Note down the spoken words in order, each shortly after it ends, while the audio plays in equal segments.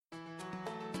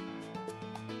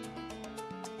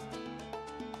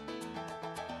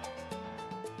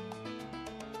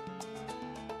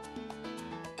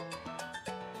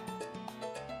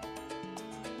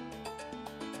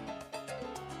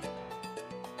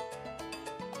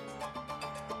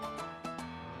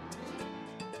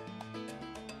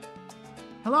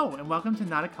Hello, and welcome to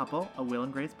Not a Couple, a Will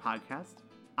and Grace podcast.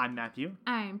 I'm Matthew.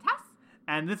 I'm Tess.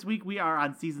 And this week we are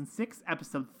on Season 6,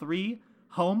 Episode 3,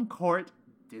 Home Court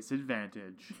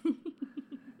Disadvantage.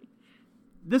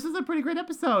 This is a pretty great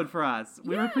episode for us.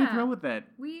 We were pretty thrilled with it.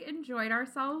 We enjoyed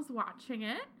ourselves watching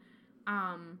it.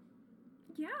 Felt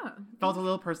a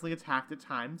little personally attacked at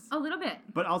times. A little bit.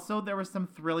 But also there were some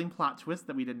thrilling plot twists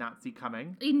that we did not see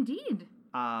coming. Indeed.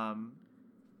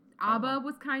 Abba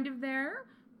was kind of there.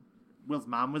 Will's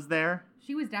mom was there.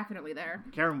 She was definitely there.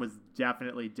 Karen was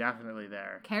definitely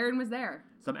there. Karen was there.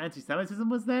 Some anti-Semitism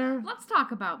was there. Let's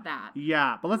talk about that.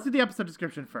 Yeah, but let's do the episode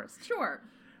description first. Sure.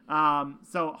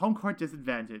 So, home court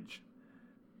disadvantage.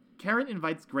 Karen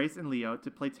invites Grace and Leo to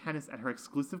play tennis at her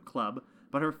exclusive club,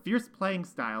 but her fierce playing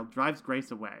style drives Grace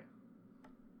away.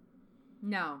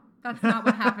 No, that's not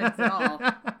what happens at all.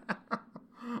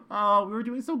 Oh, we were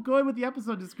doing so good with the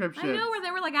episode description. I know, where they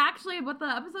were like actually what the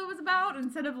episode was about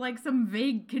instead of like some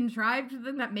vague contrived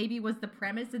thing that maybe was the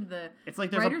premise in the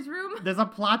writer's room. There's a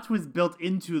plot twist built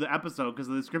into the episode because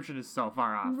the description is so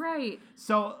far off. Right.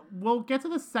 So we'll get to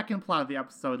the second plot of the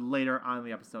episode later on in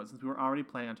the episode since we were already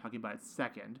planning on talking about it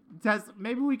second. Tess,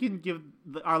 maybe we can give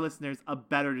our listeners a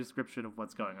better description of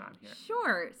what's going on here.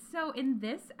 Sure. So in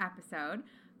this episode,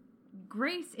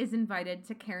 Grace is invited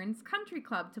to Karen's country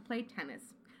club to play tennis.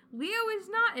 Leo is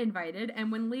not invited,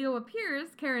 and when Leo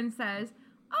appears, Karen says,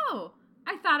 "Oh,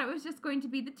 I thought it was just going to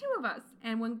be the two of us."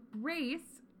 And when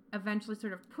Grace eventually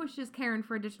sort of pushes Karen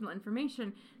for additional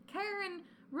information, Karen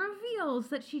reveals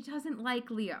that she doesn't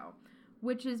like Leo,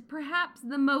 which is perhaps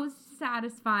the most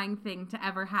satisfying thing to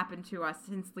ever happen to us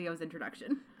since Leo's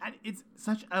introduction. And it's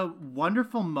such a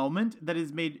wonderful moment that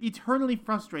is made eternally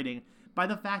frustrating by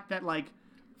the fact that, like,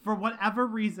 for whatever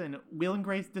reason, Will and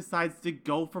Grace decides to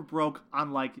go for broke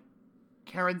on, like,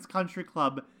 Karen's country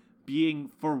club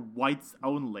being for whites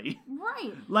only.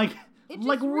 Right. Like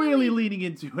really leaning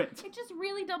into it. It just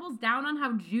really doubles down on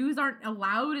how Jews aren't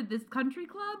allowed at this country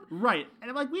club. Right.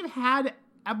 And, like, we've had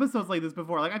episodes like this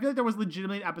before. Like, I feel like there was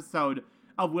legitimately an episode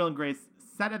of Will and Grace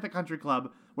set at the country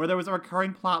club where there was a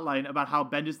recurring plot line about how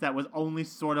Ben Gisette was only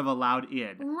sort of allowed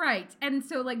in. Right. And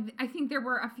so, like, I think there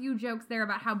were a few jokes there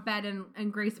about how Ben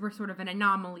and Grace were sort of an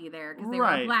anomaly there because they were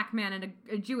a black man and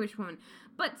a Jewish woman.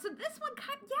 But so this one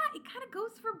it kind of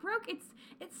goes for broke. It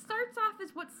starts off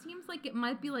as what seems like it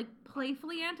might be, like,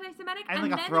 playfully anti-Semitic.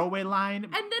 And like a throwaway line.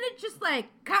 And then it just, like,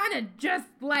 kind of just,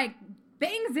 like,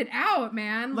 bangs it out,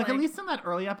 man. Like, at least in that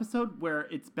early episode where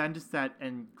it's Ben Gisette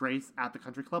and Grace at the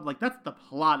country club, like, that's the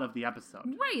plot of the episode.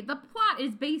 Right. The plot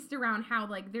is based around how,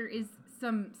 like, there is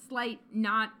some slight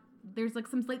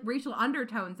racial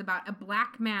undertones about a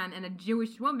black man and a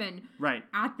Jewish woman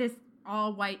at this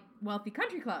all-white wealthy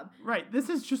country club. Right. This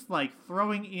is just, like,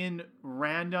 throwing in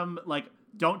random, like,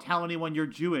 don't tell anyone you're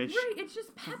Jewish. Right, it's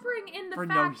just peppering in the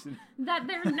fact that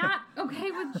they're not okay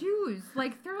with Jews.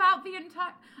 Like, throughout the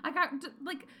entire...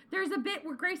 there's a bit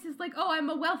where Grace is like, "Oh, I'm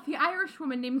a wealthy Irish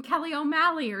woman named Kelly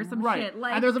O'Malley," or some shit.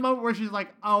 Like, and there's a moment where she's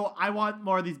like, "Oh, I want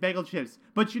more of these bagel chips."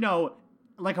 But, you know,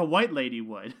 like a white lady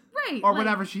would. Right. Or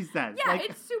whatever she says. Yeah,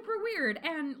 it's super weird.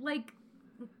 And, like...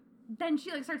 Then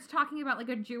she, like, starts talking about, like,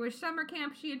 a Jewish summer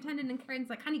camp she attended, and Karen's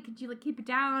like, "Honey, could you, like, keep it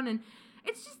down?" And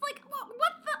it's just like, what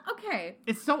the... Okay.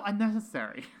 It's so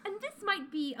unnecessary. And this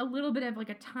might be a little bit of, like,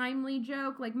 a timely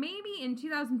joke. Like, maybe in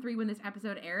 2003 when this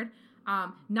episode aired,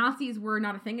 Nazis were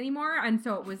not a thing anymore, and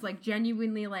so it was, like,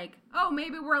 genuinely like, oh,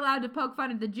 maybe we're allowed to poke fun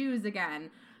at the Jews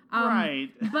again. Right.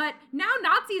 But now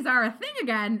Nazis are a thing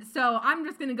again, so I'm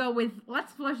just gonna go with,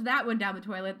 let's flush that one down the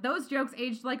toilet. Those jokes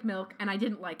aged like milk, and I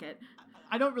didn't like it.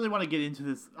 I don't really want to get into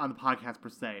this on the podcast per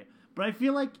se, but I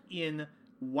feel like in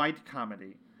white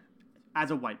comedy,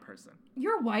 as a white person.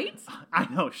 You're white?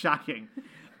 I know, shocking.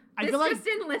 Just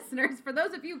in listeners, for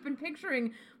those of you who've been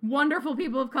picturing wonderful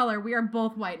people of color, we are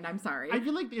both white, and I'm sorry. I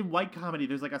feel like in white comedy,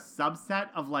 there's like a subset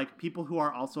of like people who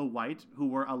are also white who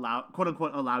were quote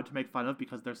unquote allowed to make fun of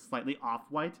because they're slightly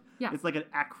off-white. Yeah. It's like an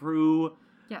ecru,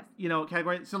 yes,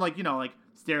 category. So like, like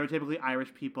stereotypically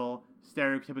Irish people,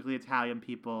 stereotypically Italian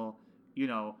people,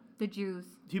 the Jews,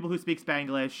 people who speak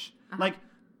Spanglish,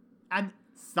 and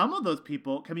some of those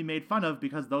people can be made fun of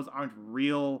because those aren't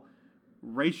real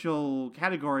racial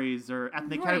categories or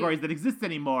ethnic categories that exist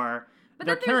anymore. But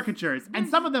they're caricatures, and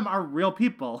some of them are real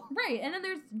people. Right, and then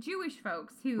there's Jewish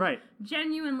folks who right.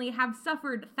 genuinely have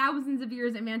suffered thousands of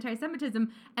years of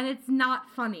anti-Semitism, and it's not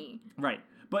funny. Right,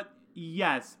 but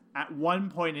yes, at one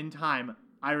point in time,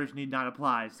 Irish need not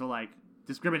apply, so, like,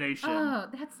 discrimination. Oh,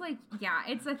 that's like, yeah,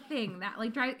 it's a thing that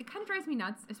like it kind of drives me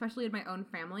nuts, especially in my own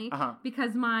family,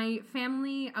 because my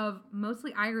family of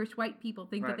mostly Irish white people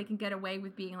think that they can get away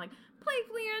with being like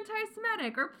playfully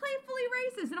anti-Semitic or playfully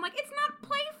racist, and I'm like, it's not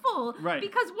playful,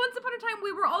 because once upon a time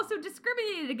we were also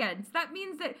discriminated against. That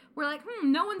means that we're like,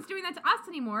 no one's doing that to us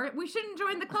anymore. We shouldn't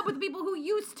join the club with the people who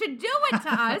used to do it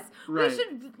to us. We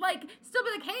should like still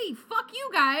be like, hey, fuck you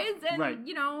guys, and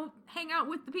you know, hang out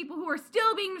with the people who are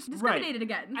still being discriminated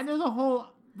against. And there's a whole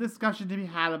discussion to be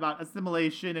had about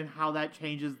assimilation and how that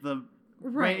changes the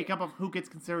makeup of who gets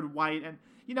considered white. And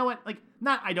you know what? Like,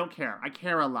 I don't care. I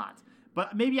care a lot.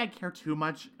 But maybe I care too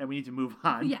much, and we need to move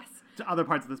on to other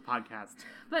parts of this podcast.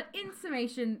 But in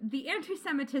summation, the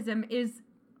anti-Semitism is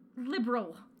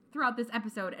liberal throughout this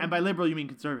episode. And by liberal, you mean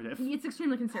conservative. It's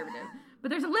extremely conservative. But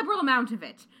there's a liberal amount of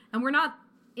it, and we're not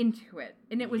into it.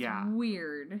 And it was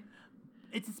weird.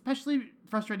 It's especially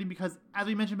frustrating because, as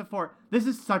we mentioned before, this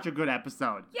is such a good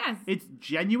episode. Yes. It's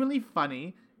genuinely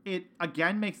funny. It,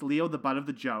 again, makes Leo the butt of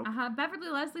the joke. Beverly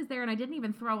Leslie's there, and I didn't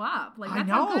even throw up. Like, that's I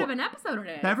know. how good of an episode it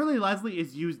is. Beverly Leslie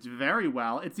is used very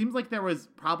well. It seems like there was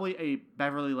probably a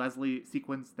Beverly Leslie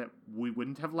sequence that we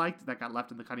wouldn't have liked that got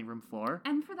left in the cutting room floor.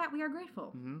 And for that, we are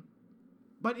grateful. Mm-hmm.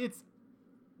 But it's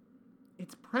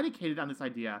predicated on this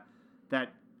idea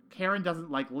that Karen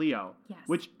doesn't like Leo. Yes.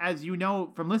 Which, as you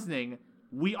know from listening,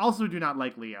 we also do not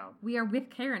like Leo. We are with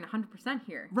Karen 100%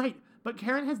 here. Right. But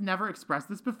Karen has never expressed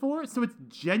this before, so it's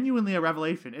genuinely a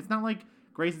revelation. It's not like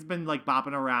Grace has been, like,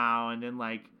 bopping around and,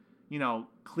 like, you know,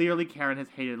 clearly Karen has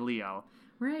hated Leo.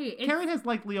 Right. Karen has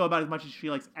liked Leo about as much as she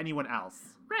likes anyone else.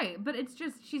 Right, but it's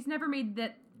just, she's never made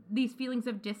these feelings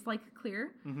of dislike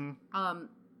clear. Mm-hmm.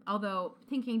 Although,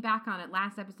 thinking back on it,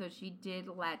 last episode, she did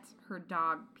let her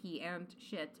dog pee and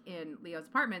shit in Leo's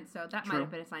apartment, so that might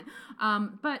have been a sign.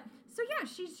 But, so yeah,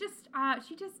 she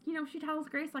just, you know, she tells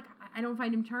Grace, like, I don't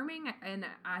find him charming, and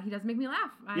he doesn't make me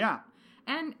laugh.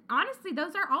 And honestly,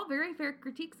 those are all very fair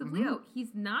critiques of Leo. He's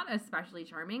not especially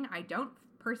charming. I don't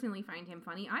personally find him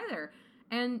funny either.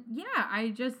 And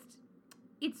yeah,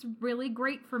 it's really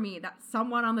great for me that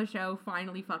someone on the show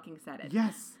finally fucking said it.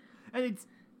 Yes. And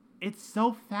it's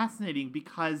so fascinating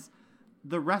because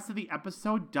the rest of the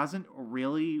episode doesn't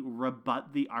really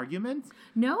rebut the argument.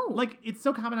 No. Like, it's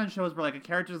so common on shows where, like, a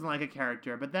character doesn't like a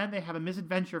character, but then they have a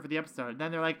misadventure for the episode, and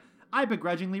then they're like, I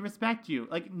begrudgingly respect you.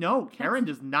 Like, no, Karen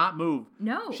does not move.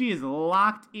 No. She is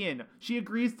locked in. She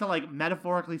agrees to, like,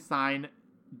 metaphorically sign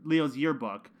Leo's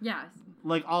yearbook. Yes.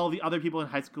 Like all the other people in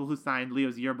high school who signed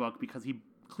Leo's yearbook because he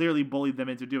clearly bullied them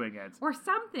into doing it. Or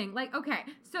something. Like, okay,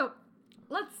 so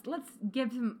let's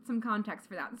give some context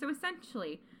for that. So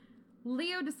essentially,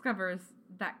 Leo discovers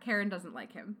that Karen doesn't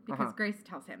like him because Grace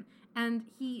tells him. And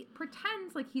he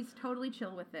pretends like he's totally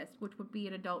chill with this, which would be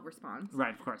an adult response.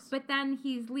 Right, of course. But then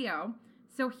he's Leo,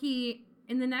 so he,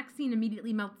 in the next scene,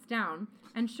 immediately melts down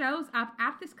and shows up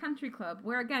at this country club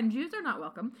where, again, Jews are not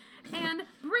welcome, and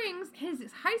brings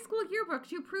his high school yearbook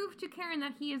to prove to Karen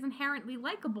that he is inherently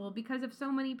likable because of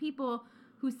so many people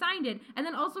who signed it, and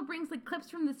then also brings, like, clips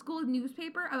from the school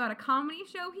newspaper about a comedy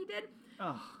show he did.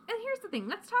 Ugh. And here's the thing.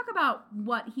 Let's talk about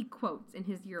what he quotes in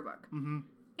his yearbook. Mm-hmm.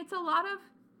 It's a lot of,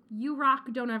 you rock,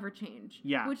 don't ever change.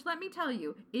 Yeah. Which, let me tell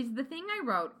you, is the thing I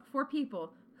wrote for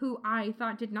people who I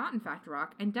thought did not, in fact,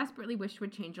 rock, and desperately wished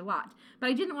would change a lot. But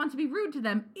I didn't want to be rude to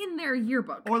them in their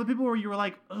yearbook. Or the people where you were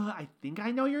like, I think I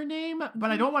know your name,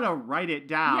 but I don't want to write it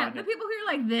down. Yeah, the people who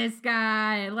are like, this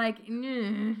guy, like,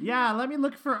 yeah, let me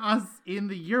look for us in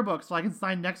the yearbook so I can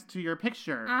sign next to your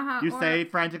picture. You say,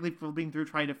 frantically flipping through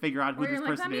trying to figure out who this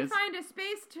person is. Let me find a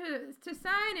space to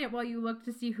sign it while you look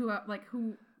to see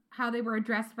how they were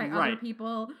addressed by other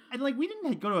people. And, like, we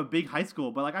didn't go to a big high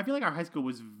school, but, like, I feel like our high school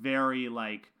was very,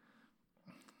 like,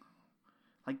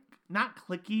 not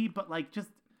cliquey, but, like, just,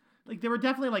 like, there were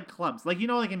definitely, like, clubs. Like, you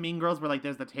know, like in Mean Girls where, like,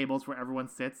 there's the tables where everyone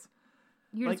sits?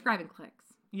 You're describing cliques.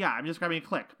 Yeah, I'm describing a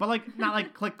clique. But, like, not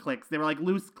like cliques. They were, like,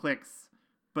 loose cliques,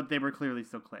 but they were clearly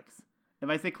still cliques. If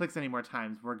I say cliques any more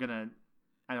times, we're gonna,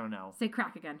 I don't know. Say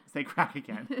crack again. Say crack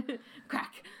again.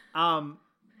 Crack.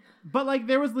 But, like,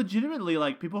 there was legitimately,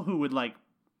 like, people who would, like,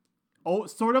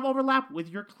 sort of overlap with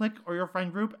your clique or your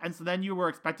friend group, and so then you were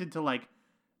expected to, like,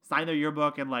 sign their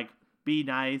yearbook and, like, be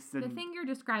nice. And the thing you're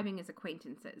describing is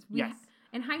acquaintances. Yes.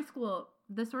 In high school,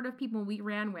 the sort of people we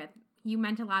ran with, you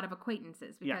meant a lot of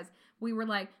acquaintances because we were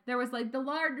like, there was like the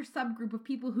larger subgroup of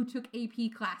people who took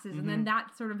AP classes, and then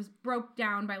that sort of broke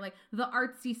down by like the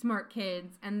artsy smart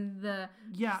kids and the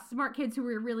smart kids who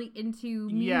were really into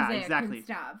music and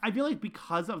stuff. I feel like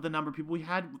because of the number of people we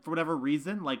had, for whatever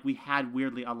reason, like we had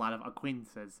weirdly a lot of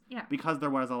acquaintances. Yeah. Because there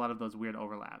was a lot of those weird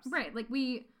overlaps. Right. Like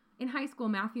in high school,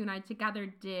 Matthew and I together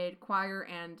did choir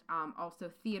and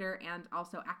also theater and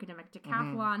also academic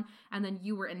decathlon. And then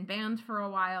you were in band for a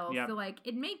while. Yep. So, like,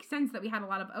 it makes sense that we had a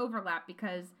lot of overlap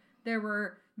because there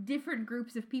were different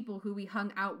groups of people who we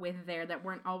hung out with there that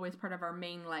weren't always part of our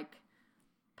main, like,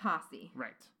 posse.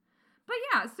 Right. But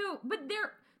yeah,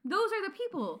 those are the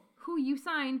people who you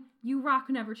sign You Rock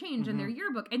Never Change in their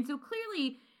yearbook. And so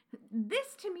clearly,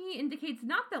 this to me indicates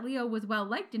not that Leo was well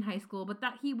liked in high school, but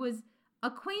that he was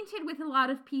acquainted with a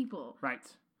lot of people. Right.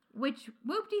 Which,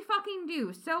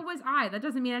 whoop-de-fucking-do, so was I. That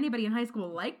doesn't mean anybody in high school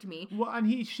liked me. Well, and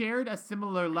he shared a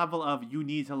similar level of you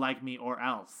need to like me or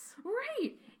else.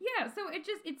 Right. Yeah, so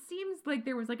it seems like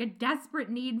there was like a desperate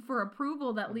need for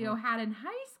approval that Leo had in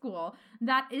high school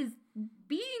that is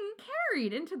being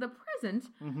carried into the present.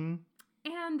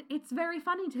 And it's very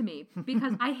funny to me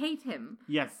because I hate him.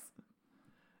 Yes.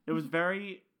 It was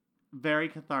very, very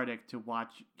cathartic to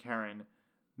watch Karen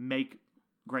make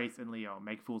Grace and Leo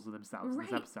make fools of themselves in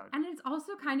this episode. And it's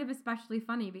also kind of especially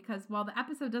funny because while the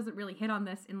episode doesn't really hit on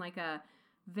this in like a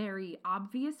very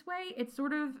obvious way, it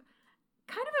sort of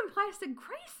kind of implies that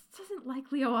Grace doesn't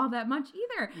like Leo all that much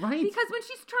either. Right. Because when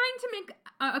she's trying to make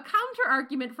a counter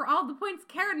argument for all the points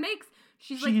Karen makes,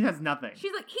 she has nothing.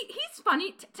 She's like, he's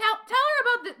funny. Tell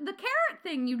her about the carrot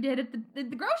thing you did at the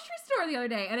grocery store the other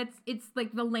day. And it's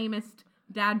like the lamest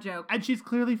dad joke. And she's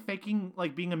clearly faking,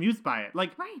 like, being amused by it.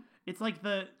 Like, right. It's like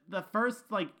the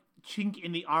first, like, chink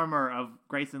in the armor of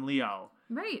Grace and Leo.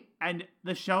 Right. And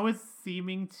the show is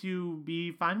seeming to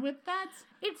be fine with that.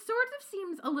 It sort of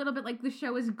seems a little bit like the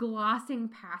show is glossing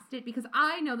past it because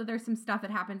I know that there's some stuff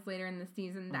that happens later in the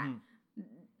season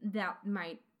that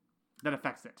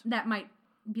affects it. That might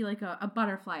be like a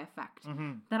butterfly effect.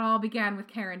 That all began with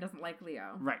Karen doesn't like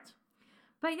Leo. Right.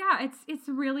 But yeah, it's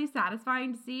really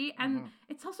satisfying to see. And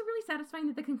it's also really satisfying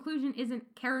that the conclusion isn't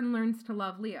Karen learns to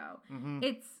love Leo.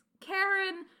 It's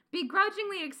Karen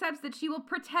begrudgingly accepts that she will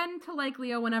pretend to like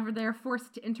Leo whenever they're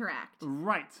forced to interact.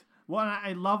 Right. Well,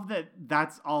 I love that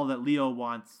that's all that Leo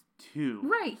wants too.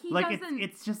 Right. He doesn't...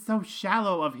 It's just so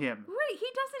shallow of him. Right. He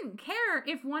doesn't care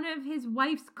if one of his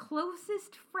wife's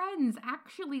closest friends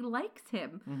actually likes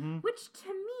him. Which to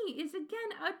me is,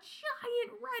 again, a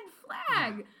giant red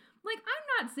flag. Like,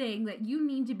 I'm not saying that you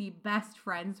need to be best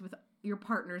friends with your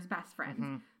partner's best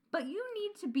friends. But you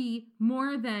need to be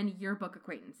more than yearbook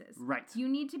acquaintances. Right. You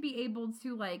need to be able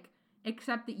to, like,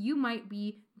 accept that you might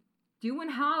be doing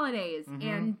holidays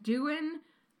and doing,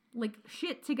 like,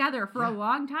 shit together for a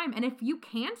long time. And if you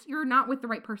can't, you're not with the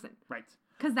right person. Right.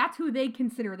 Because that's who they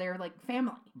consider their, like,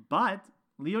 family. But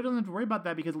Leo doesn't have to worry about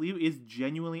that because Leo is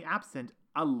genuinely absent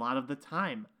a lot of the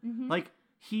time. Like,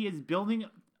 he is building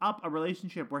up a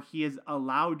relationship where he is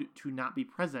allowed to not be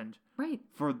present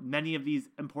for many of these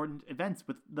important events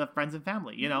with the friends and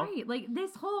family, you know? Right. Like,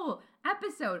 this whole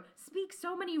episode speaks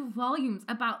so many volumes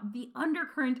about the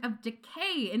undercurrent of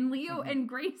decay in Leo and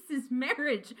Grace's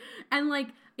marriage. And, like,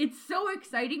 it's so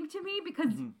exciting to me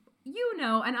because you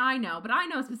know, and I know, but I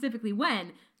know specifically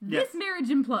when this marriage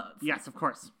implodes. Yes, of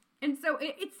course. And so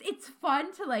it's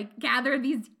fun to, like, gather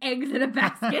these eggs in a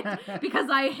basket because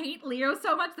I hate Leo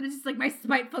so much that it's just, like, my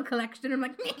spiteful collection. I'm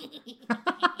like,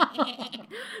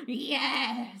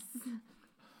 yes.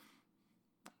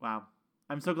 Wow.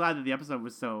 I'm so glad that the episode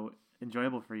was so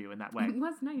enjoyable for you in that way. It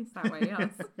was nice that way,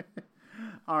 yes.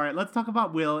 All right, let's talk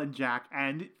about Will and Jack.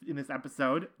 And in this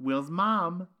episode, Will's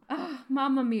mom.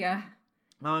 Mamma Mia.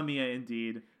 Mamma Mia,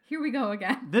 indeed. Here we go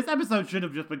again. This episode should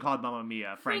have just been called Mamma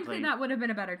Mia, frankly. That would have been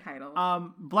a better title.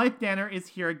 Blythe Danner is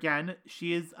here again.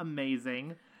 She is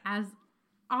amazing. As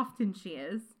often she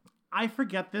is. I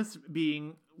forget this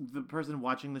being the person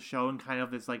watching the show in kind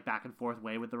of this, like, back and forth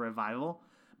way with the revival.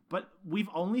 But we've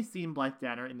only seen Blythe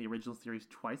Danner in the original series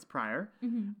twice prior.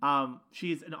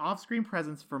 She's an off-screen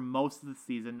presence for most of the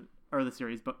season, or the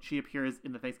series, but she appears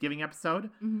in the Thanksgiving episode,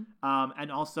 and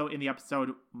also in the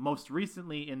episode most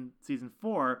recently in season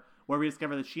 4, where we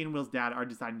discover that she and Will's dad are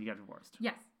deciding to get divorced.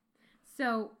 Yes.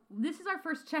 So this is our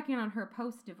first check-in on her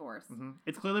post-divorce.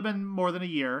 It's clearly been more than a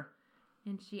year.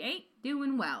 And she ain't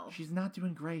doing well. She's not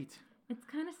doing great. It's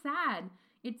kind of sad.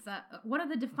 It's one of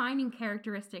the defining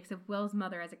characteristics of Will's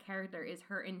mother as a character is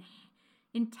her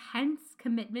intense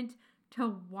commitment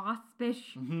to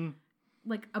waspish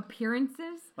like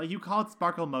appearances. Like, you call it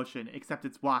sparkle motion, except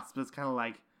it's wasp. It's kind of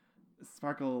like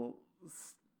sparkle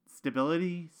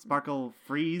stability, sparkle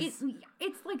freeze.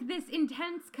 It's like this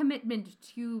intense commitment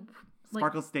to, like,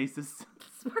 sparkle stasis.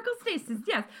 Sparkle stasis,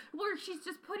 yes. Where she's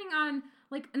just putting on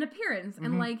like an appearance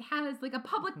and like has like a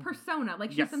public persona,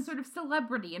 like she's some sort of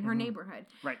celebrity in her neighborhood.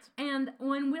 Right. And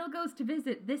when Will goes to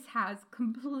visit, this has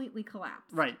completely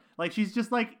collapsed. Right. Like she's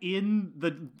just like in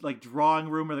the like drawing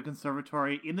room or the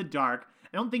conservatory in the dark.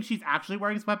 I don't think she's actually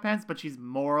wearing sweatpants, but she's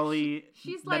morally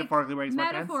she's metaphorically wearing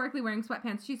sweatpants. Metaphorically wearing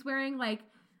sweatpants. She's wearing like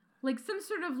some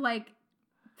sort of like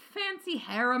fancy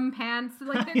harem pants.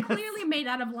 Like they're clearly made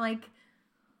out of like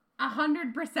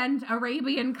 100%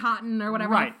 Arabian cotton or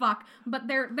whatever the fuck, but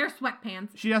they're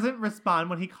sweatpants. She doesn't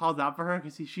respond when he calls out for her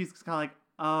because she's kind of like,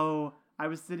 oh, I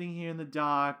was sitting here in the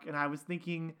dark and I was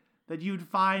thinking that you'd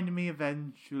find me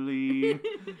eventually.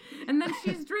 And then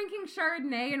she's drinking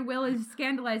Chardonnay and Will is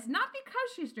scandalized, not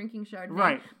because she's drinking Chardonnay,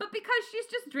 right, but because she's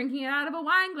just drinking it out of a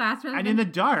wine glass in the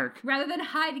dark. Rather than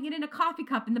hiding it in a coffee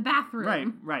cup in the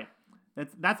bathroom. Right.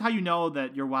 That's how you know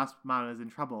that your wasp mom is in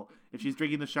trouble, if she's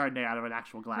drinking the Chardonnay out of an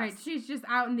actual glass. Right, she's just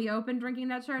out in the open drinking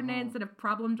that Chardonnay instead of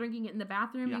problem drinking it in the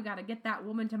bathroom. Yeah. You gotta get that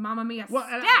woman to Mamma Mia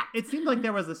stat! It seemed like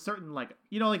there was a certain, like,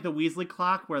 you know, like the Weasley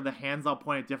clock where the hands all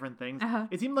point at different things.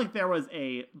 It seemed like there was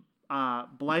a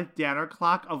Blythe Danner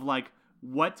clock of, like,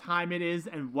 what time it is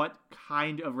and what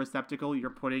kind of receptacle you're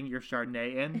putting your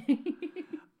Chardonnay in.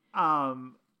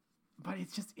 But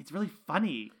it's really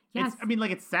funny. Yes.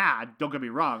 It's sad. Don't get me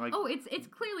wrong. Like, it's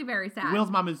clearly very sad.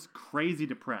 Will's mom is crazy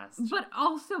depressed. But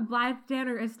also Blythe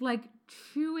Danner is, like,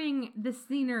 chewing the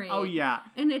scenery. Oh, yeah.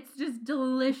 And it's just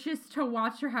delicious to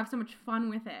watch her have so much fun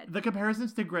with it. The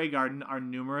comparisons to Grey Garden are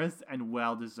numerous and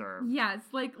well-deserved. Yes,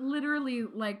 like, literally,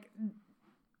 like,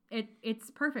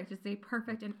 it's perfect. It's a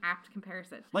perfect and apt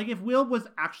comparison. Like, if Will was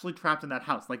actually trapped in that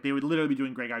house, like, they would literally be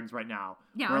doing Grey Gardens right now.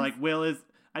 Yeah. Where, like, Will is...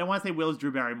 I don't want to say Will is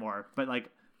Drew Barrymore, but, like...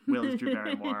 Will is Drew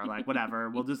Barrymore, like, whatever.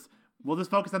 We'll just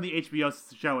focus on the HBO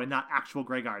show and not actual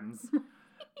Grey Gardens.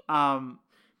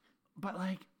 But,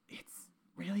 like, it's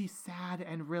really sad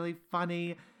and really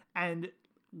funny, and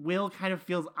Will kind of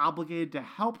feels obligated to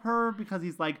help her because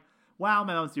he's like, wow,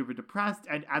 my mom's super depressed,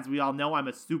 and as we all know, I'm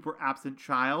a super absent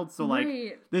child, so, like,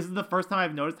 this is the first time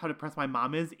I've noticed how depressed my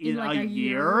mom is in like a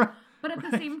year. But at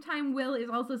the same time, Will is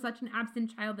also such an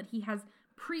absent child that he has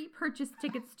pre-purchased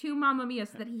tickets to Mamma Mia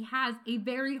so that he has a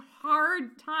very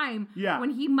hard time when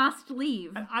he must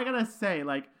leave. And I gotta say,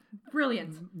 like...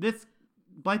 Brilliant. This...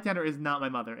 Blythe Danner is not my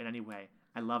mother in any way.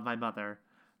 I love my mother.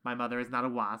 My mother is not a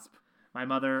wasp. My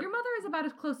mother... Your mother is about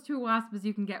as close to a wasp as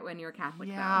you can get when you're a Catholic,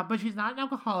 Yeah, but she's not an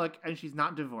alcoholic, and she's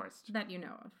not divorced. That you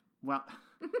know of. Well...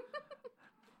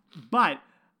 But...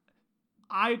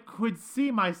 I could see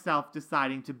myself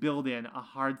deciding to build in a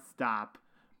hard stop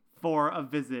for a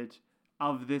visit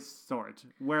of this sort,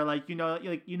 where, like, you know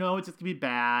it's just gonna be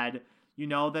bad. You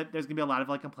know that there's gonna be a lot of,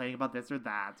 like, complaining about this or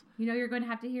that. You know you're going to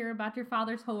have to hear about your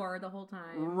father's whore the whole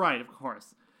time. Right, of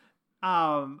course.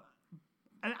 And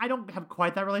I don't have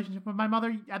quite that relationship with my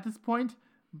mother at this point,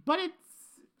 but it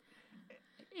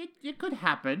could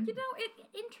happen. You know, it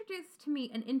introduced to me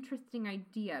an interesting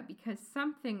idea because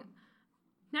something...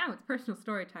 Now it's personal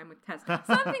story time with Tess.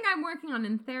 Something I'm working on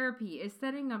in therapy is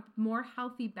setting up more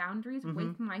healthy boundaries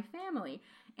with my family.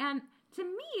 And to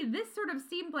me, this sort of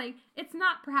seemed like it's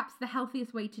not perhaps the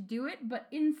healthiest way to do it, but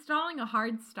installing a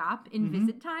hard stop in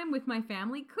visit time with my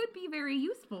family could be very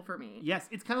useful for me. Yes,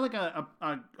 it's kind of like a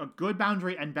good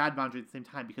boundary and bad boundary at the same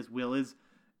time, because Will is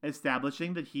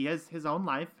establishing that he has his own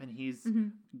life, and he's,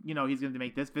 you know, he's going to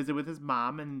make this visit with his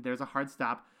mom, and there's a hard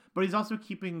stop. But he's also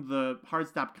keeping the hard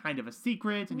stop kind of a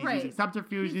secret, and he's using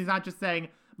subterfuge. He's not just saying,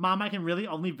 Mom, I can really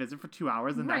only visit for 2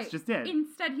 hours, and that's just it.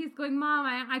 Instead, he's going, Mom,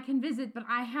 I can visit, but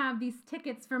I have these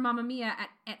tickets for Mamma Mia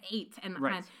at 8,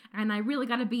 and I really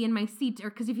got to be in my seat,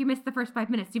 because if you miss the first 5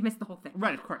 minutes, you've missed the whole thing.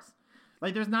 Right, of course.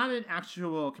 Like, there's not an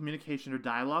actual communication or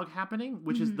dialogue happening,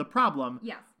 which is the problem.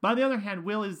 Yes. But on the other hand,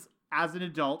 Will is, as an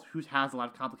adult who has a lot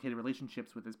of complicated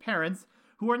relationships with his parents,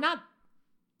 who are not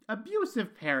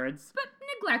abusive parents, but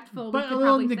neglectful. But a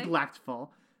little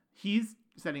neglectful. He's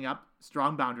setting up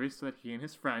strong boundaries so that he and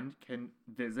his friend can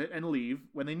visit and leave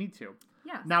when they need to.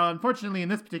 Yes. Now, unfortunately, in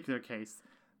this particular case,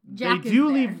 Jack they do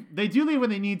leave. They do leave when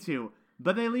they need to,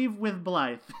 but they leave with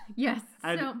Blythe. Yes.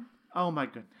 And, oh my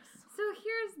goodness. So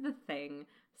here's the thing.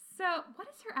 So, what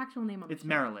is her actual name on the show? It's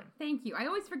Marilyn. Thank you. I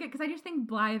always forget because I just think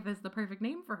Blythe is the perfect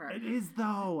name for her. It is,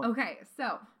 though. Okay,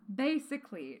 so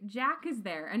basically, Jack is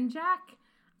there, and Jack.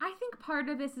 I think part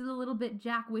of this is a little bit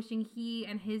Jack wishing he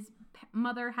and his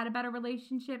mother had a better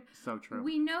relationship. So true.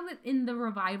 We know that in the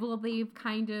revival they've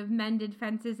kind of mended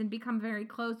fences and become very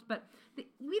close, but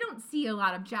we don't see a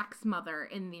lot of Jack's mother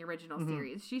in the original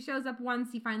series. She shows up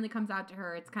once, he finally comes out to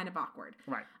her, it's kind of awkward.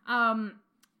 Right.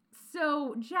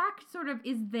 So Jack sort of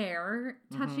is there,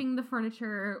 touching the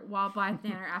furniture while Blythe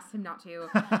Danner asks him not to.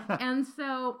 And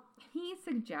so he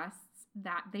suggests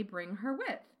that they bring her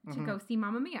with to go see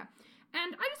Mamma Mia.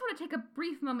 And I just want to take a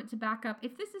brief moment to back up.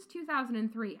 If this is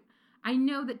 2003, I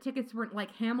know that tickets weren't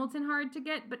like Hamilton hard to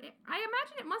get, but I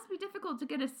imagine it must be difficult to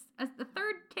get a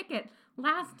third ticket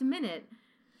last minute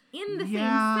in the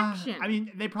same section. I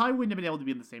mean, they probably wouldn't have been able to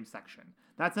be in the same section.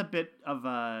 That's a bit of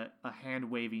a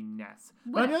hand-waviness.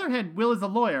 But on the other hand, Will is a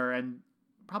lawyer and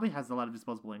probably has a lot of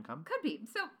disposable income. Could be.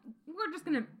 So we're just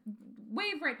going to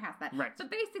wave right past that. Right. So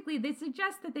basically, they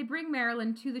suggest that they bring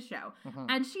Marilyn to the show.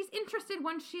 And she's interested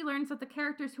once she learns that the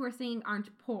characters who are singing aren't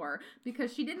poor,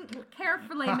 because she didn't care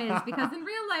for Les Mis, because in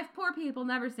real life, poor people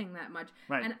never sing that much.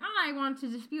 Right. And I want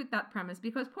to dispute that premise,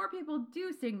 because poor people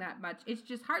do sing that much. It's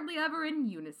just hardly ever in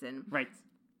unison. Right.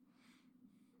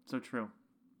 So true.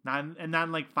 Not in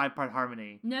like 5-part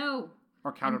harmony. No.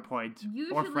 Or counterpoint.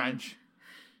 Or French.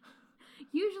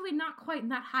 Usually not quite in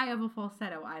that high of a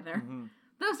falsetto either.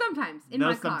 Though sometimes, in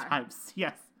my car. Sometimes,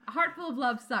 yes. A Heart Full of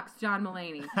Love Sucks, John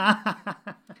Mulaney.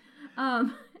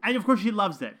 And of course she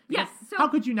loves it. Yes. So how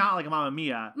could you not like Mamma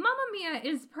Mia? Mamma Mia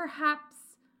is perhaps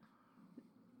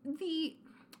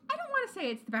I don't want to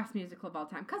say it's the best musical of all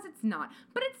time, because it's not.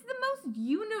 But it's the most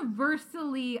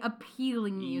universally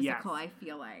appealing musical, I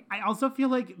feel like. I also feel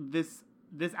like this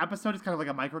episode is kind of like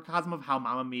a microcosm of how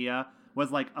Mamma Mia was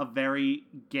like a very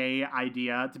gay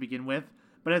idea to begin with,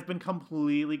 but has been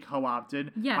completely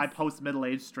co-opted by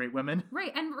post-middle-aged straight women.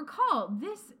 Right, and recall,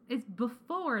 this is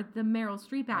before the Meryl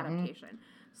Streep adaptation.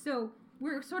 So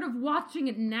we're sort of watching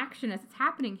it in action as it's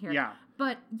happening here. Yeah.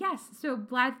 But yes, so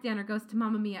Bladstander goes to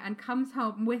Mamma Mia and comes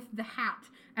home with the hat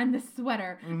and the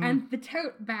sweater and the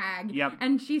tote bag. Yep.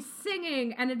 And she's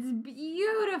singing, and it's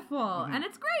beautiful. And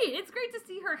it's great. It's great to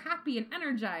see her happy and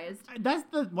energized. That's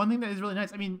the one thing that is really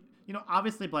nice. I mean, you know,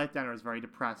 obviously Bladstander is very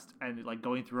depressed and like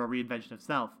going through a reinvention of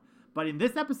self. But in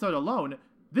this episode alone,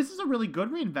 this is a really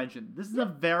good reinvention. This is a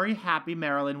very happy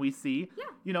Marilyn we see. Yeah.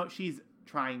 You know, she's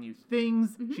trying new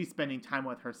things. She's spending time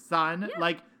with her son. Yeah.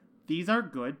 Like, these are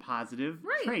good, positive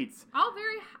traits. All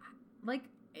very, like,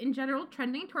 in general,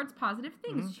 trending towards positive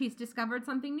things. She's discovered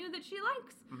something new that she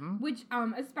likes, which,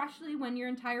 especially when your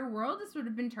entire world has sort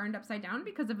of been turned upside down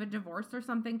because of a divorce or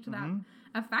something to that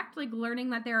effect, like learning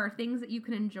that there are things that you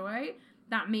can enjoy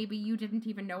that maybe you didn't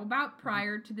even know about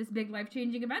prior to this big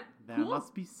life-changing event. There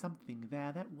must be something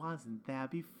there that wasn't there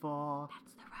before.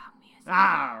 That's the wrong music.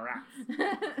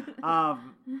 Ah,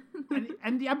 right.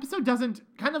 And the episode doesn't,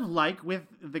 kind of like with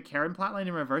the Karen plotline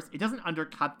in reverse, it doesn't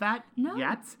undercut that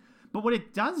yet. But what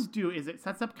it does do is it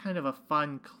sets up kind of a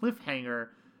fun cliffhanger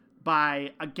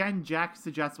by, again, Jack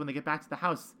suggests when they get back to the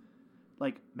house,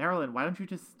 like, Marilyn, why don't you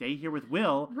just stay here with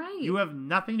Will? Right. You have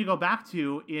nothing to go back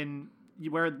to in,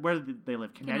 where did they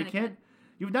live? Connecticut?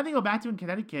 You have nothing to go back to in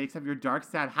Connecticut except your dark,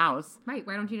 sad house. Right,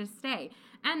 why don't you just stay?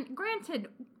 And granted,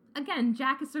 again,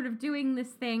 Jack is sort of doing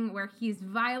this thing where he's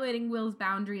violating Will's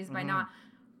boundaries by not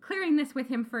clearing this with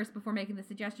him first before making the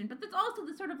suggestion. But there's also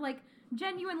this sort of, like,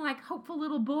 genuine, like, hopeful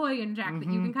little boy in Jack that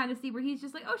you can kind of see where he's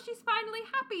just like, oh, she's finally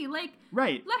happy. Like,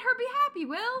 let her be happy,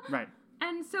 Will. Right.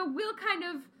 And so Will kind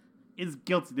of is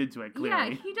guilted into it, clearly.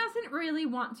 Yeah, he doesn't really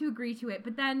want to agree to it,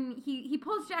 but then he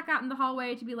pulls Jack out in the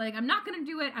hallway to be like, I'm not going to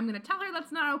do it, I'm going to tell her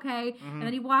that's not okay, and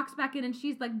then he walks back in and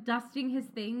she's, like, dusting his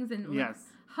things and, like,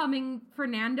 humming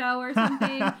Fernando or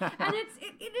something, and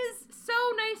it is so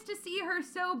nice to see her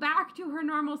so back to her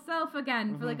normal self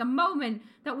again for, like, a moment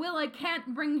that Will, like,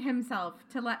 can't bring himself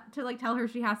to tell her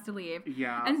she has to leave.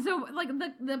 Yeah. And so, like,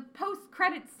 the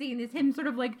post-credits scene is him sort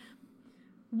of, like,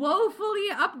 woefully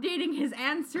updating his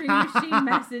answering machine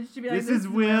message to be like, this is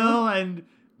Will and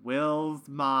Will's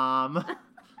mom.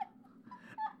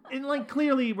 And, like,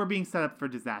 clearly we're being set up for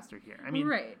disaster here. I mean,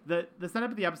 the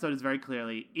setup of the episode is very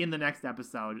clearly, in the next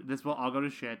episode, this will all go to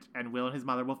shit, and Will and his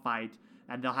mother will fight,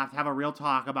 and they'll have to have a real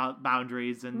talk about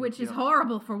boundaries. And which is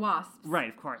horrible for wasps. Right,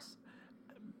 of course.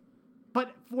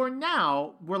 But for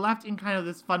now, we're left in kind of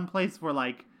this fun place where,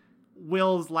 like,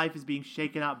 Will's life is being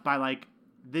shaken up by, like,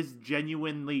 this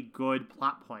genuinely good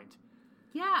plot point.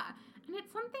 Yeah, and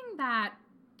it's something that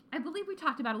I believe we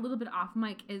talked about a little bit off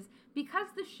mic, is because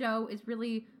the show is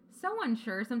really so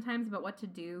unsure sometimes about what to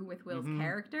do with Will's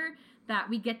character, that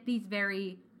we get these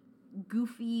very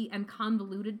goofy and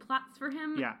convoluted plots for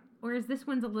him. Yeah. Whereas this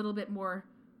one's a little bit more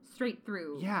straight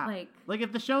through. Yeah. Like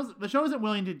if the show isn't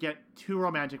willing to get too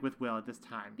romantic with Will at this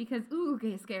time. Because, ooh, gay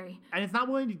is scary. And it's not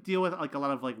willing to deal with, like, a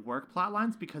lot of, like, work plot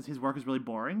lines because his work is really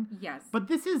boring. Yes. But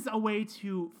this is a way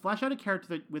to flesh out a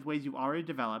character with ways you've already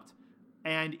developed.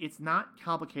 And it's not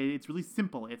complicated. It's really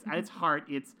simple. It's at its heart,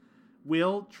 it's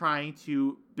Will trying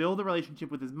to build a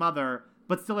relationship with his mother,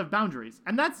 but still have boundaries.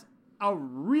 And that's a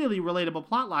really relatable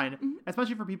plotline,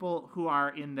 especially for people who are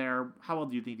in their, how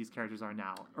old do you think these characters are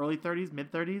now? Early 30s,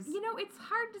 mid 30s? You know, it's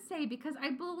hard to say because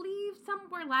I believe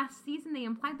somewhere last season they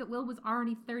implied that Will was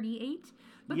already 38,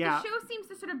 but the show seems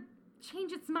to sort of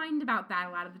change its mind about that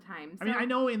a lot of the time. So. I mean, I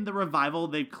know in the revival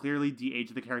they've clearly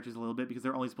de-aged the characters a little bit because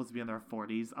they're only supposed to be in their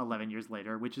 40s 11 years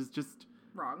later, which is just...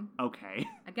 wrong. Okay.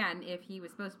 Again, if he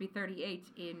was supposed to be 38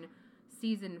 in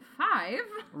season 5...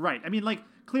 Right. I mean, like,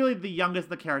 clearly the youngest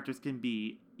the characters can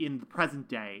be in the present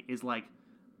day is, like...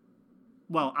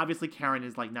 Well, obviously Karen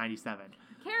is, like, 97.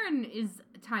 Karen is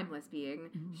a timeless being.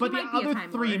 But the other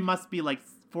three must be, like,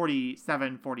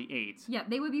 47, 48. Yeah,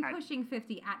 they would be pushing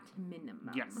 50 at minimum.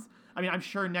 Yes. I mean, I'm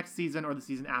sure next season or the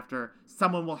season after,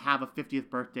 someone will have a 50th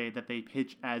birthday that they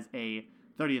pitch as a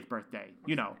 30th birthday.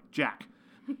 You know, Jack.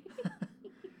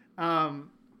 But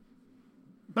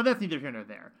that's neither here nor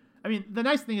there. I mean, the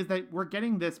nice thing is that we're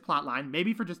getting this plot line,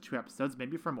 maybe for just 2 episodes,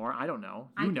 maybe for more. I don't know.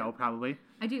 You know, probably.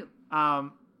 I do.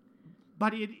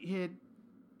 But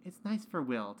it's nice for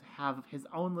Will to have his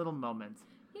own little moment.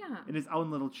 Yeah. In his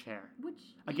own little chair. Which...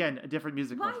 Again, a different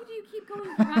musical. Why do you keep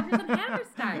going for Rodgers and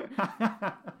Hammerstein?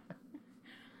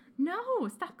 No,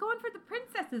 stop going for the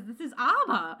princesses. This is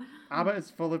ABBA. ABBA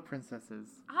is full of princesses.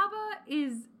 ABBA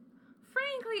is...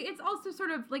 Frankly, it's also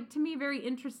sort of, like, to me, very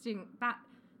interesting that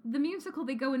the musical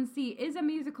they go and see is a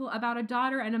musical about a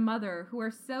daughter and a mother who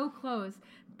are so close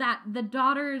that the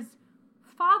daughter's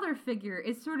father figure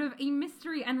is sort of a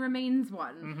mystery and remains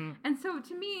one. Mm-hmm. And so,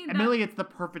 to me... And really, it's the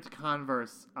perfect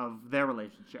converse of their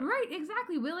relationship. Right,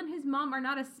 exactly. Will and his mom are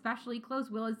not especially close.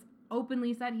 Will has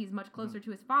openly said he's much closer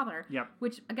to his father. Yep.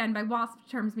 Which, again, by WASP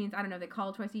terms means, I don't know, they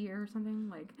call twice a year or something.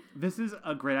 Like. This is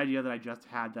a great idea that I just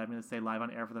had that I'm going to say live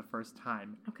on air for the first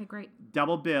time. Okay, great.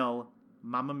 Double bill,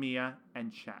 Mamma Mia,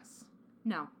 and Chess.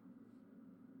 No.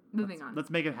 Moving on. Let's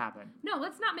make it happen. No,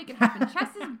 let's not make it happen.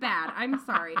 Chess is bad. I'm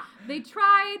sorry. They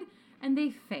tried and they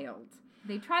failed.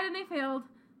 They tried and they failed.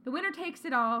 The winner takes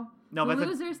it all. No, the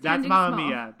loser that's Mamma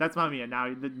Mia. That's Mamma Mia.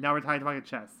 Now we're talking about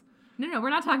Chess. No, we're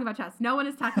not talking about Chess. No one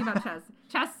is talking about Chess.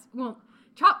 Chess will...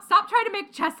 Stop trying to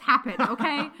make Chess happen,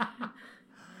 okay?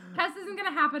 Chess isn't going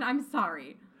to happen. I'm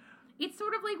sorry. It's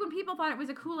sort of like when people thought it was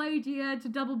a cool idea to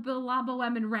double bill La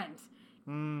Boheme and Rent.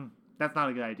 That's not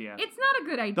a good idea. It's not a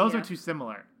good idea. Those are too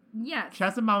similar. Yes.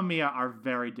 Chess and Mamma Mia are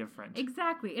very different.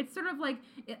 Exactly. It's sort of like,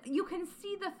 you can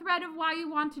see the thread of why you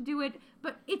want to do it,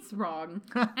 but it's wrong.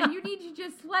 And you need to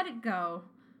just let it go.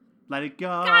 Let it go.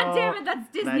 God damn it, that's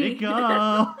Disney. Let it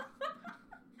go.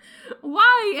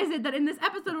 Why is it that in this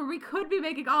episode where we could be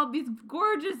making all of these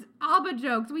gorgeous ABBA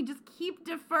jokes, we just keep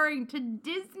deferring to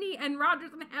Disney and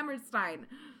Rodgers and Hammerstein?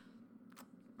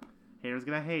 Haters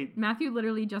gonna hate. Matthew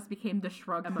literally just became the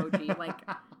shrug emoji, like,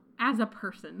 as a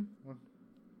person.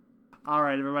 All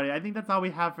right, everybody. I think that's all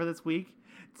we have for this week.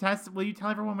 Tess, will you tell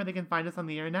everyone where they can find us on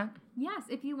the internet? Yes,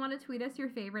 if you want to tweet us your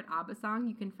favorite ABBA song,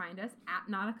 you can find us at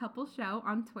Not a Couple Show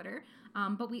on Twitter.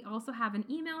 But we also have an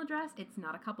email address. It's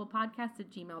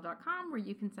notacouplepodcast@gmail.com, where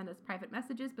you can send us private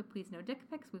messages, but please no dick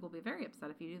pics. We will be very upset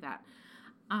if you do that.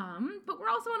 But we're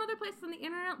also on other places on the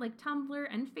internet like Tumblr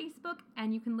and Facebook,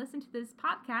 and you can listen to this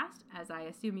podcast, as I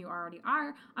assume you already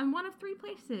are, on one of 3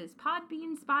 places: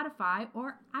 Podbean, Spotify,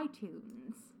 or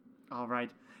iTunes. All right.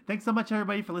 Thanks so much,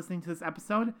 everybody, for listening to this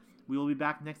episode. We will be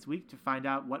back next week to find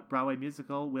out what Broadway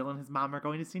musical Will and his mom are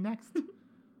going to see next.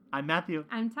 I'm Matthew.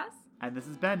 I'm Tess. And this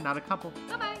has been Not a Couple.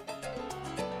 Bye-bye.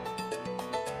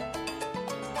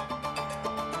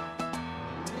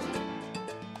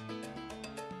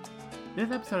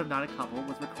 This episode of Not a Couple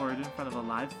was recorded in front of a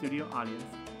live studio audience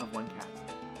of 1 cat.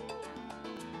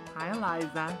 Hi,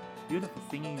 Eliza. Beautiful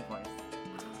singing voice.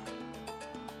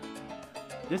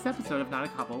 This episode of Not a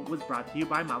Couple was brought to you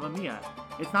by Mamma Mia.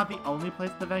 It's not the only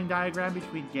place the Venn diagram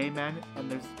between gay men and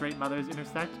their straight mothers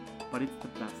intersect, but it's the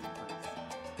best.